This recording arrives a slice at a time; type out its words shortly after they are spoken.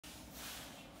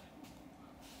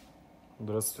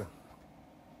Здравствуйте.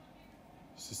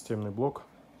 Системный блок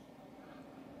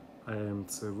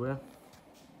АМЦВ.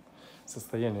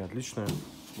 Состояние отличное,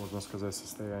 можно сказать,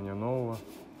 состояние нового.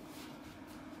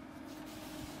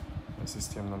 На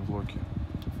системном блоке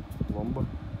пломба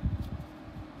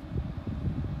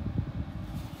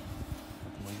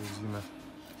от магазина.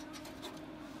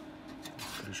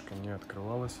 Крышка не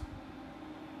открывалась.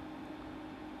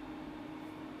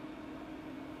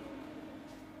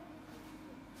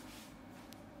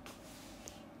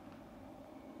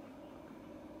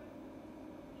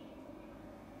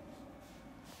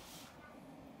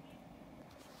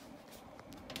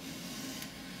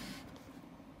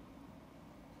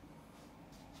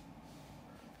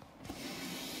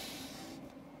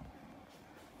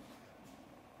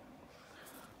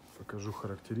 Покажу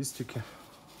характеристики.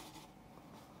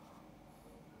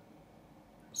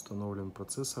 Установлен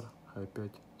процессор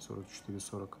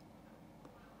i5-4440.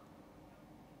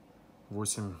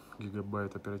 8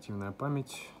 гигабайт оперативная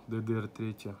память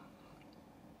DDR3.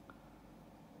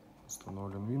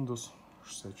 Установлен Windows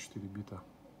 64 бита.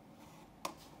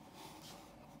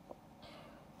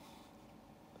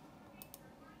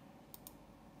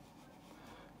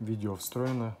 Видео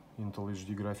встроено, Intel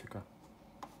HD графика.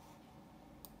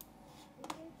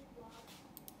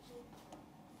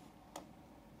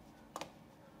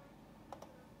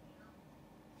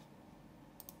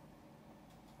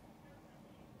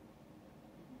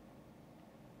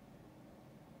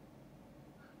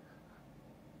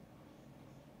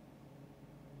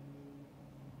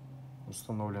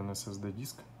 Установлен SSD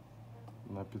диск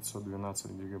на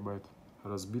 512 гигабайт,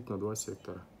 разбит на 2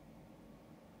 сектора.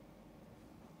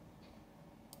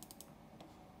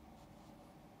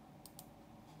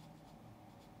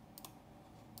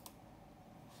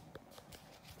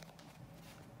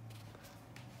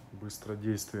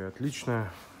 Быстродействие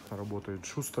отличное, работает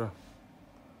шустро.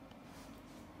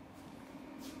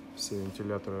 Все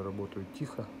вентиляторы работают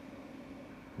тихо,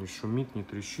 не шумит, не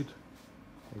трещит.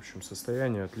 В общем,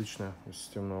 состояние отличное у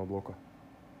системного блока.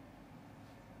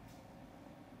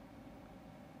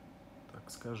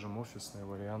 Так скажем, офисный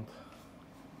вариант.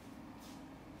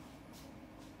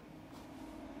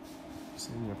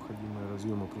 Все необходимые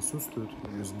разъемы присутствуют.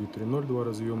 USB 3.0 2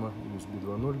 разъема, USB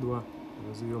 2.0 2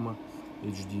 разъема,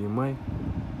 HDMI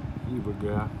и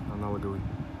VGA аналоговый.